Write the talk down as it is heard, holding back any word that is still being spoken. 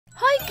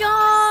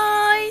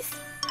guys!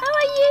 How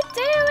are you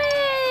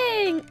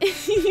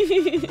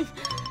doing?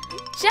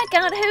 Check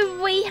out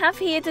who we have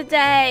here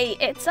today.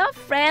 It's our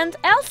friend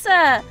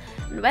Elsa.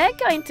 And we're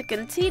going to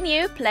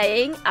continue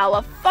playing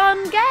our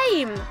fun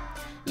game.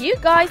 You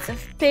guys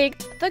have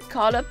picked the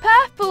color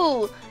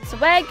purple. So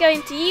we're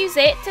going to use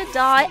it to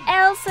dye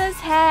Elsa's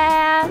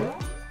hair.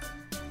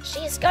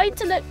 She's going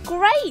to look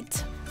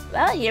great.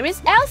 Well, here is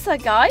Elsa,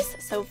 guys.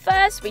 So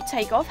first we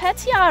take off her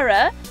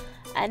tiara.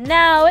 And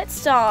now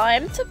it's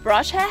time to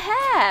brush her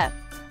hair.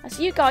 As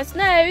you guys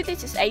know,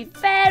 this is a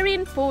very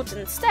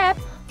important step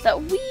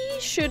that we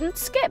shouldn't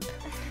skip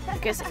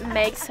because it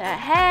makes her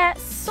hair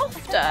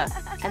softer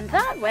and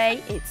that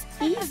way it's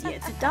easier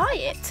to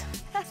dye it.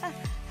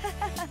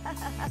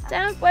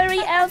 Don't worry,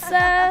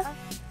 Elsa,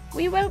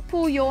 we won't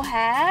pull your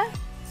hair.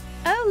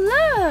 Oh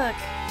look,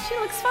 she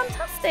looks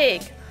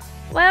fantastic.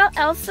 Well,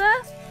 Elsa,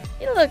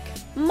 you look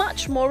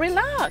much more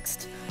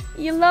relaxed.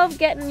 You love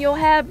getting your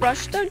hair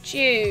brushed, don't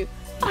you?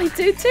 I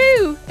do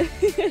too.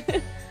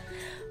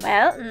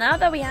 Well, now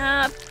that we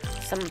have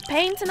some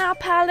paint in our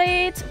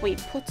palette, we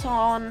put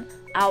on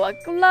our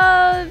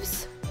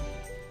gloves.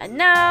 And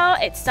now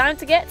it's time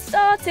to get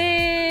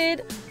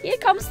started. Here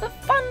comes the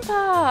fun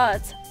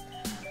part.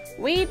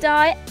 We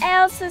dye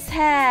Elsa's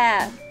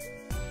hair.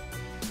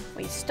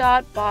 We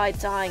start by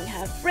dyeing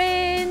her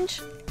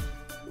fringe.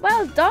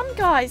 Well done,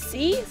 guys.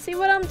 See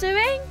what I'm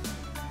doing?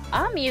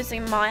 I'm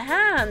using my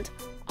hand.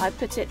 I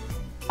put it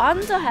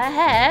under her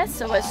hair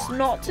so as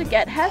not to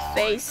get her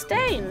face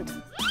stained.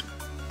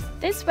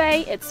 This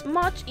way it's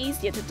much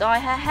easier to dye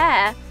her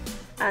hair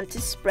and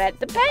to spread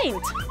the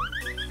paint.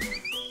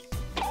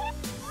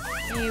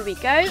 Here we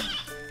go.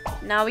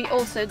 Now we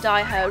also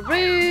dye her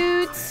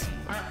roots.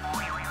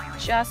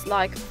 Just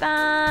like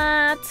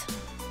that.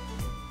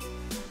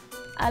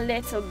 A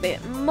little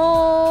bit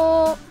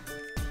more.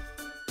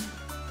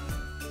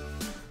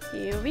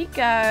 Here we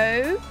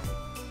go.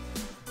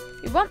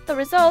 We want the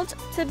result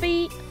to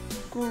be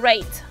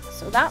great,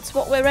 so that's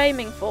what we're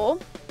aiming for.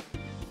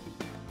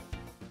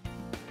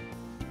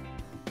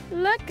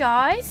 Look,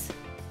 guys,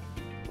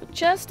 we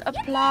just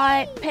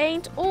apply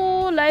paint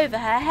all over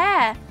her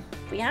hair.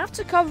 We have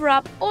to cover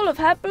up all of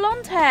her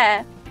blonde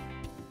hair.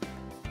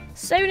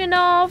 Soon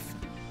enough,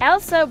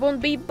 Elsa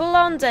won't be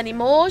blonde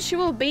anymore, she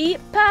will be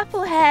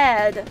purple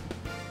haired.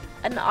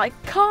 And I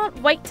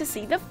can't wait to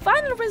see the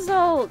final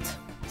result.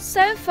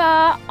 So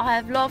far, I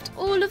have loved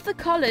all of the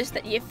colours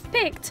that you've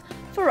picked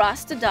for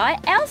us to dye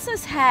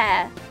Elsa's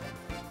hair.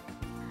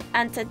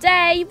 And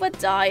today we're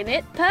dyeing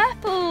it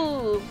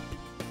purple.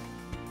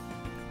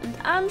 And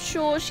I'm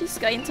sure she's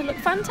going to look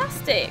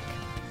fantastic.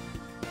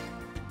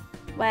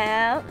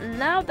 Well,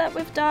 now that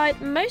we've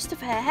dyed most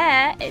of her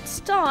hair, it's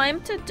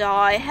time to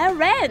dye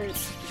her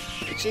ends,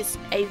 which is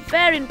a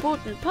very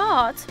important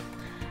part.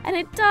 And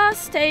it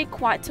does take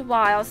quite a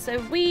while, so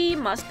we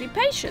must be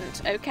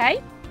patient,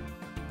 okay?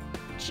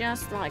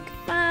 Just like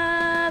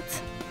that.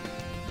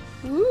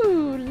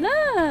 Ooh,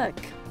 look!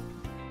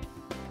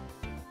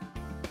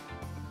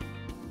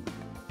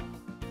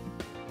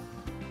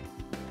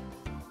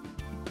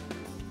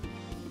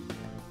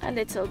 A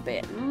little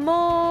bit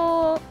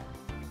more.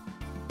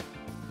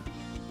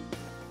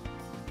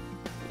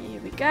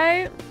 Here we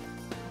go.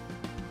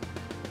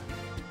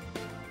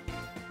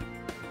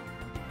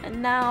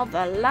 And now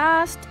the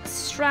last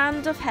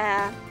strand of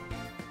hair.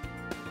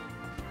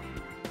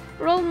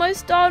 We're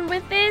almost done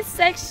with this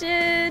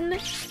section.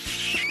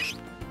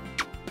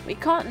 We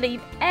can't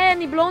leave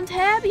any blonde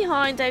hair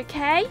behind,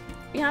 okay?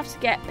 We have to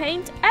get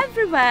paint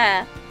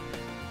everywhere.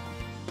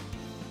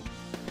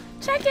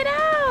 Check it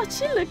out!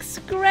 She looks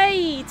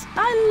great!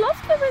 I love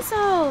the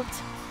result!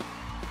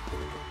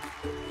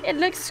 It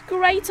looks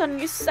great on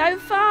you so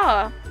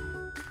far.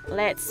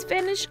 Let's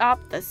finish up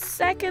the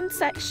second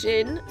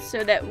section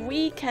so that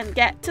we can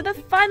get to the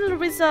final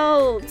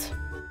result.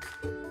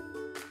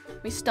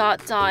 We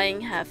start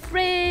dyeing her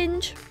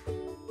fringe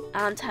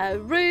and her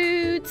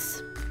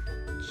roots,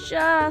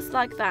 just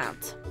like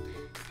that.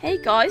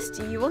 Hey guys,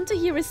 do you want to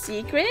hear a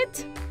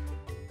secret?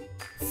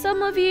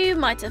 Some of you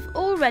might have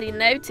already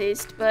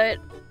noticed, but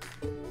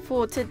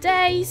for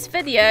today's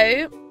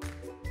video,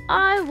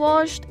 I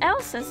washed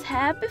Elsa's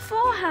hair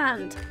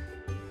beforehand.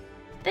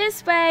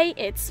 This way,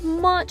 it's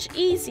much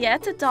easier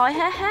to dye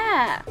her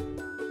hair.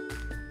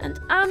 And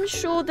I'm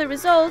sure the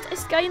result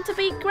is going to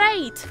be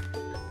great.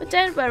 But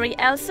don't worry,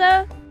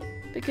 Elsa,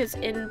 because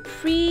in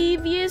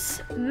previous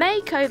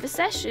makeover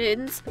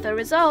sessions, the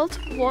result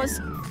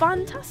was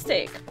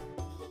fantastic.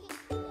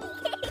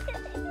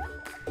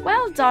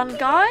 Well done,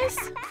 guys.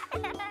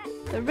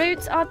 The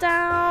roots are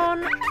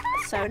down,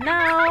 so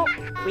now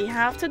we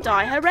have to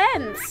dye her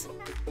ends.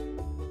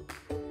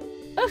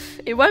 Oof,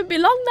 it won't be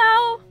long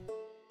now.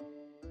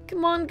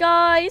 Come on,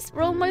 guys,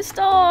 we're almost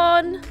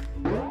on.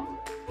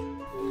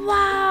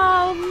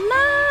 Wow,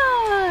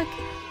 look!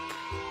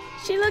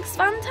 She looks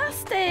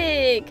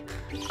fantastic.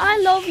 I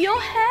love your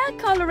hair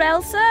color,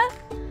 Elsa.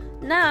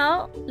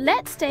 Now,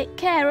 let's take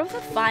care of the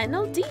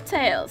final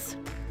details.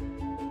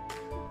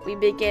 We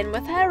begin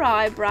with her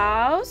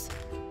eyebrows,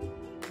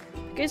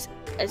 Because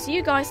as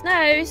you guys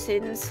know,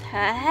 since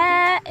her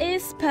hair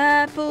is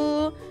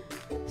purple,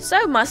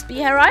 so must be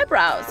her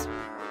eyebrows.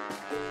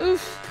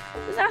 Oof,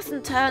 this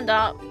hasn't turned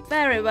out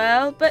very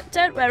well, but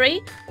don't worry.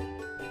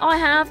 I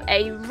have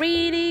a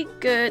really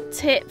good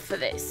tip for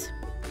this.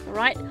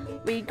 Alright,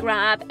 we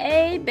grab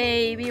a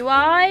baby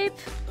wipe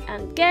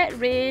and get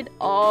rid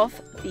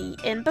of the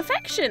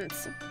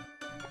imperfections.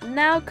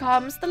 Now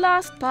comes the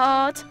last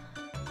part.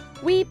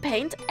 We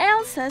paint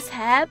Elsa's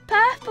hair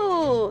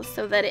purple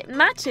so that it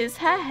matches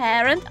her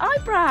hair and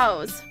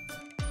eyebrows.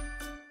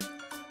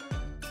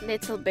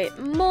 Little bit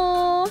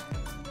more.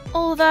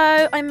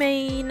 Although, I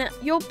mean,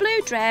 your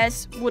blue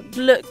dress would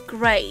look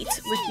great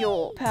with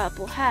your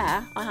purple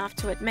hair, I have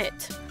to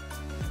admit.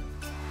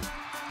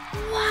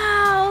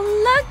 Wow,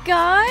 look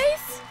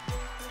guys!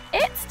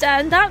 It's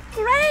turned out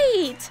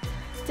great!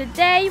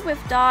 Today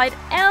we've dyed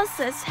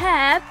Elsa's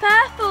hair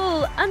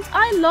purple and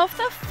I love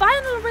the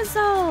final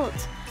result!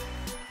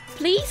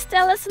 Please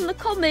tell us in the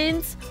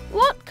comments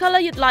what colour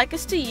you'd like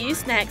us to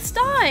use next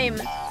time.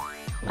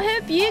 I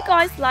hope you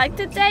guys liked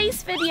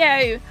today's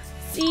video.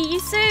 See you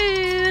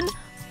soon.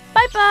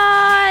 Bye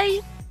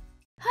bye.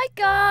 Hi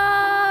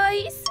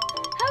guys.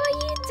 How are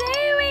you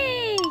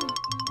doing?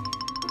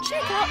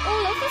 Check out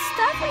all of the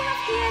stuff we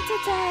have here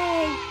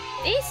today.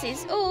 This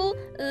is all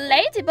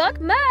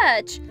Ladybug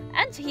merch.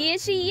 And here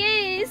she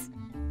is.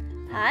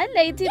 Hi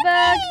Ladybug.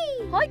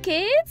 Yippee! Hi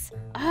kids.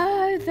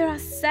 Oh, there are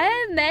so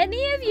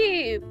many of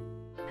you.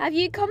 Have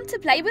you come to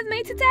play with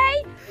me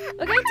today?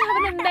 We're going to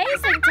have an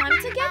amazing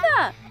time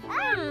together.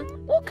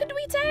 What could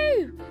we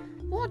do?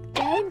 What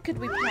game could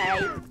we play?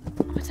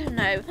 I don't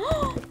know.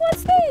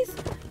 What's this?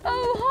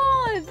 Oh,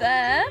 hi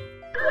there.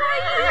 Why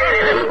are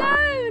you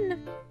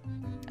alone?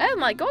 Oh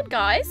my god,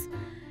 guys.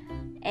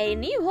 A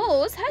new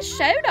horse has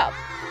showed up.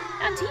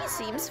 And he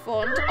seems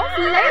fond of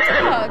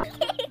Ladybug.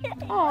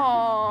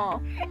 Aww.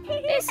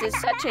 This is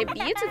such a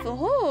beautiful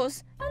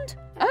horse. And,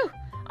 oh,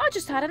 I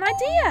just had an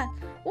idea.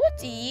 What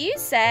do you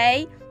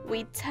say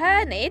we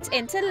turn it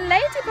into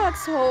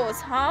Ladybug's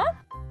horse, huh?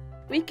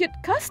 We could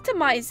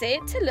customize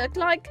it to look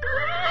like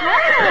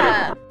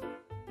her.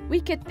 We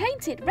could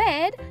paint it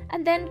red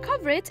and then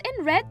cover it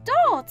in red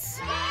dots.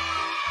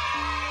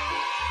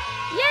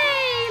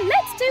 Yay!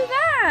 Let's do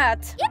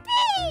that!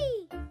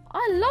 Yippee!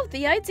 I love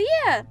the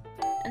idea.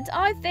 And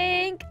I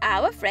think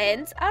our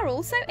friends are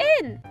also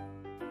in.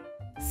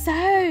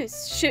 So,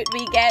 should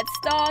we get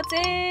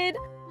started?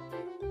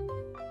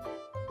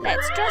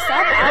 Let's dress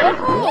up our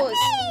horse.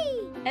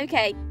 Yippee!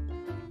 Okay,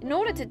 in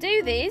order to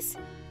do this,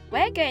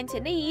 we're going to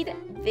need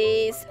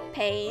this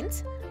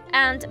paint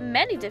and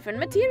many different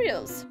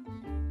materials.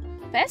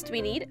 First,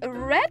 we need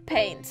red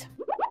paint.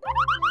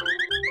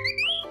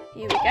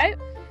 Here we go.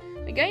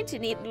 We're going to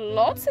need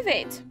lots of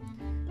it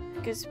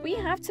because we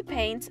have to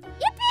paint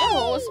the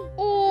horse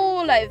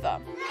all over.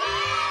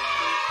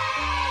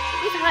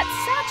 You've had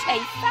such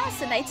a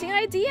fascinating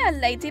idea,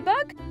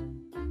 Ladybug.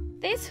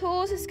 This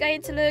horse is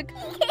going to look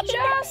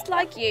just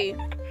like you.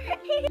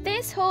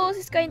 This horse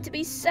is going to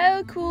be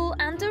so cool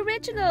and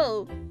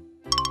original.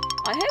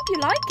 I hope you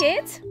like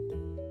it.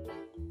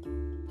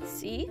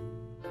 See?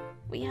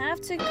 We have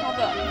to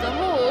cover the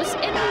horse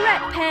in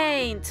red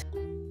paint.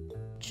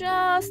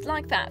 Just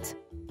like that.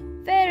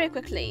 Very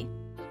quickly.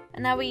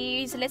 And now we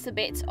use a little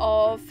bit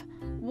of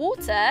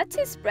water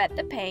to spread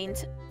the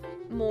paint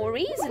more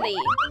easily.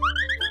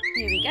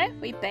 Here we go.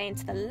 We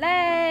paint the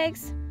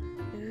legs.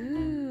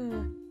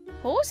 Ooh.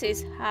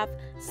 Horses have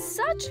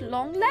such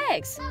long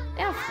legs.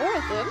 There are 4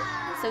 of them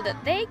so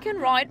that they can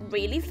ride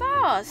really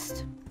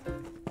fast.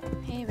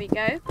 Here we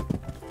go.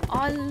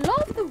 I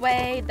love the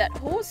way that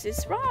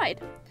horses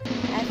ride.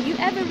 Have you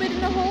ever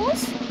ridden a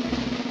horse?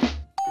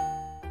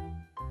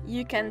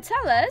 You can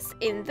tell us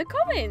in the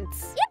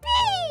comments.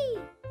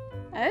 Yippee!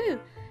 Oh,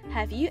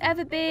 have you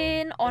ever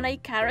been on a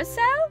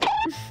carousel?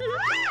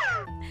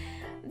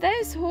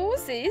 Those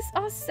horses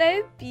are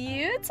so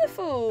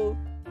beautiful.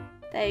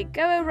 They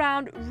go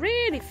around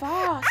really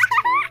fast.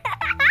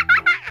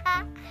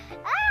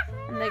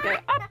 And they go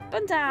up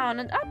and down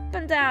and up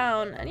and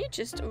down. And you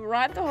just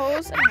ride the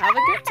horse and have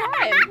a good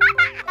time.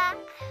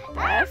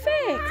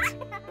 Perfect.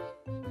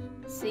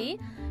 See,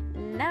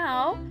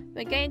 now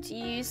we're going to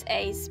use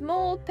a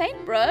small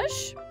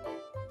paintbrush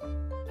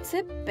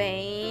to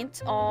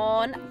paint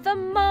on the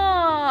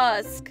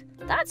mask.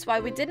 That's why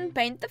we didn't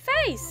paint the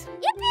face.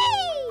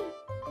 Yippee!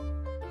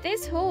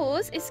 This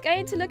horse is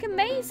going to look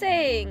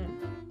amazing.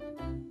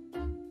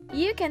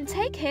 You can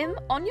take him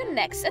on your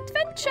next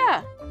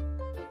adventure.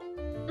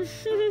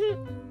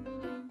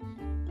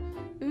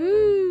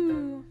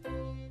 Ooh.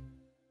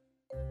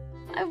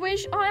 I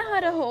wish I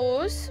had a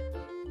horse.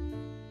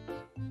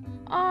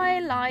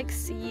 I like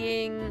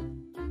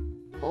seeing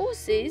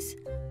horses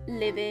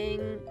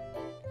living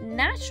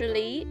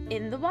naturally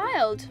in the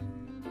wild.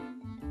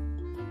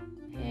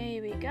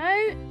 Here we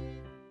go.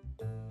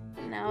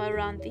 Now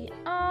around the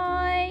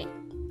eye.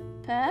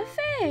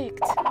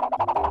 Perfect.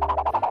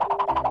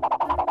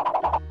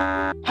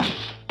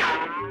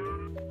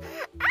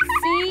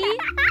 See?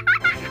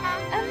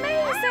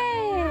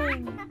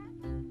 Amazing.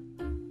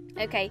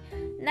 Okay,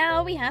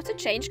 Now we have to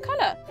change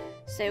color.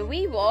 So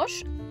we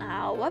wash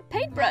our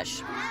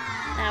paintbrush.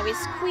 Now we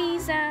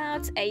squeeze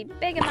out a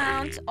big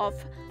amount of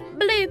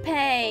blue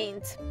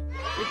paint.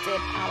 We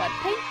dip our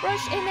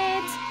paintbrush in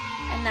it,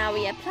 and now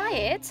we apply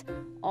it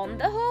on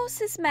the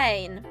horse's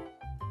mane.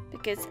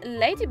 Because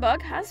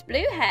Ladybug has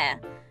blue hair,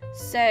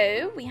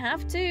 so we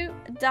have to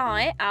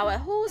dye our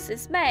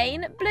horse's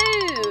mane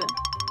blue.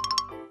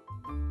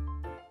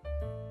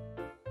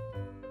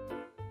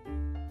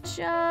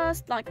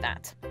 Just like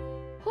that.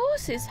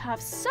 Horses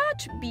have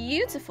such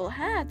beautiful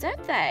hair,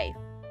 don't they?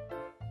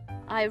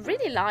 I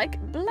really like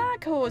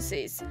black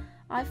horses.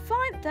 I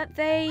find that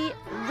they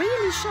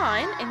really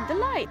shine in the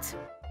light.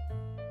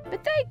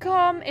 But they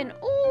come in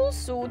all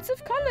sorts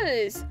of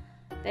colors.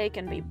 They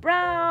can be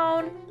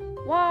brown,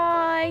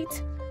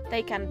 white,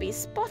 they can be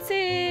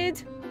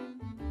spotted.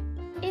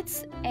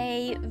 It's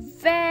a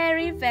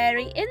very,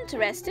 very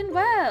interesting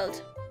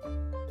world.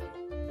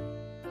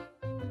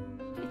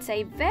 It's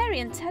a very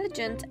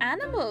intelligent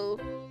animal.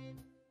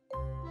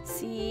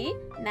 See,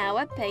 now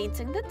we're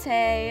painting the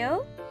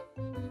tail.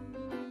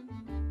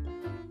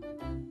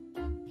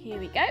 Here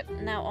we go.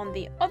 Now on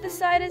the other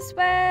side as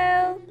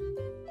well.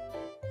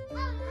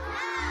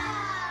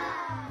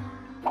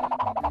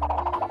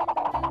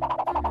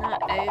 Now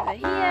over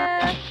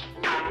here.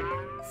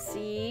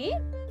 See?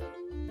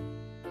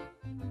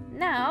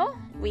 Now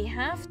we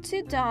have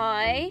to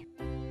dye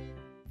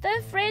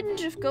the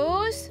fringe, of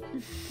course.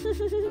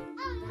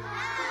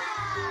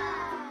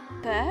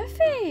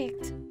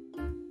 Perfect.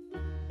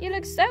 You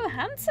look so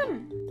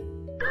handsome.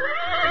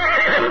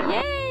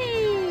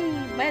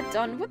 Yay! We're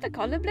done with the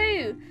color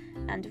blue.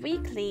 And we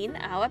clean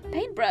our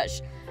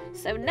paintbrush.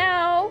 So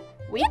now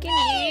we can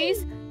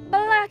use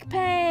black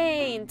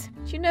paint.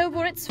 Do you know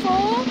what it's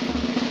for?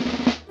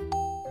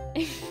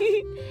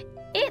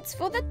 It's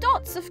for the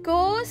dots, of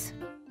course.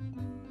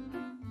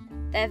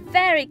 They're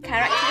very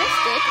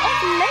characteristic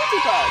of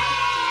Ladybug.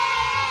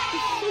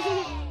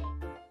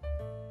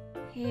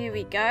 Here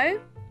we go.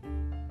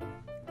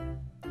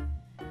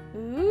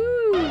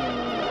 Ooh, look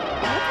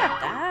at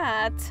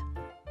that.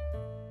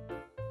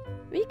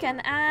 We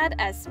can add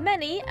as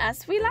many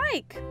as we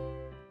like.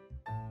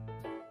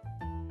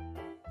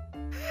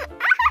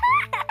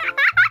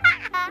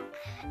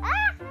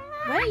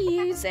 We're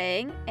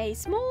using a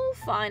small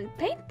fine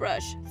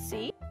paintbrush,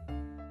 see?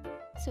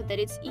 So that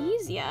it's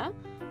easier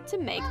to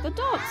make the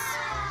dots.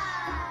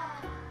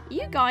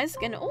 You guys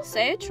can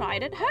also try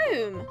it at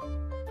home.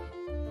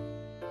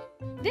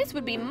 This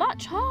would be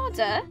much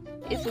harder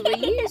if we were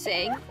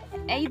using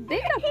a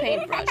bigger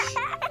paintbrush.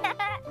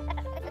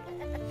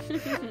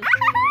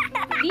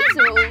 These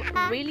are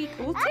all really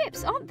cool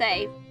tips, aren't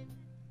they?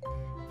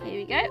 Here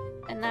we go.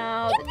 And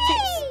now the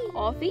tips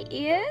of the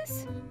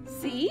ears.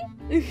 See?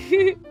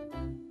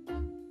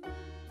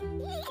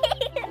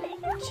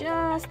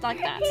 Just like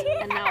that.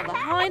 And now the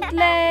hind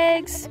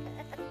legs.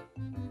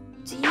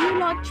 Do you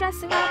like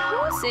dressing up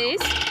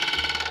horses?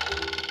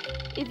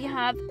 If you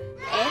have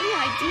any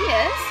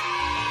ideas,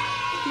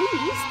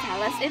 please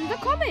tell us in the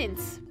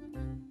comments.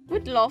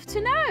 We'd love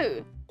to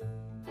know.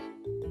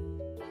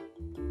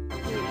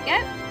 Here we go.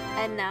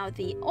 And now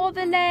the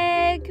other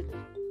leg.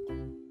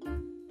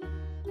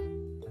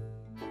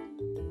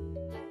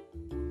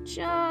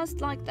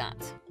 Just like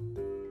that.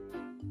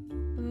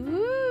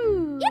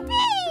 Ooh!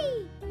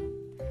 Yippee!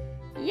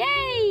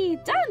 Yay!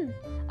 Done!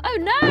 Oh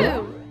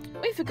no!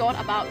 We forgot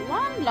about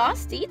one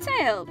last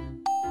detail.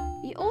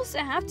 We also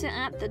have to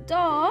add the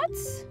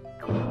dots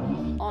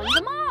on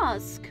the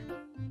mask.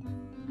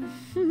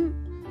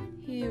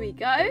 Here we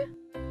go.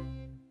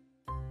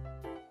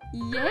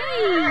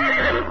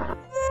 Yay!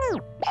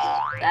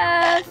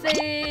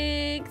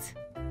 Perfect!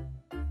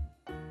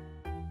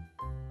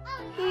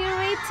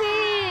 Here it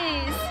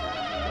is!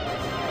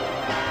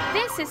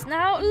 This is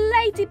now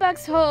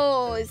Ladybug's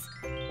horse.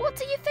 What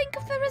do you think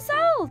of the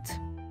result?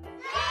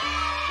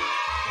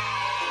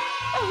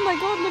 Oh my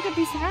god, look at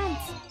these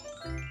hands.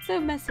 So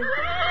messy.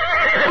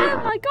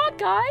 Oh my god,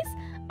 guys.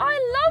 I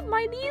love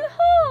my new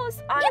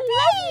horse. I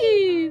love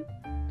you.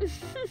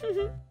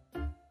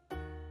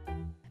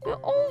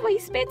 We'll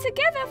always be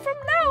together from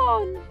now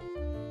on.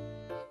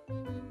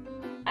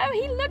 Oh,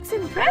 he looks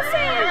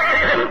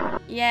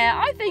impressive.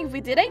 Yeah, I think we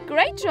did a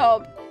great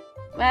job.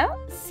 Well,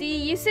 see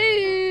you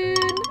soon.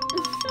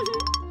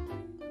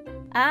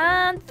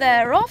 And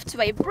they're off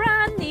to a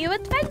brand new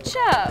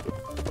adventure.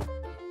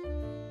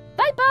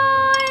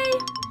 Bye-bye.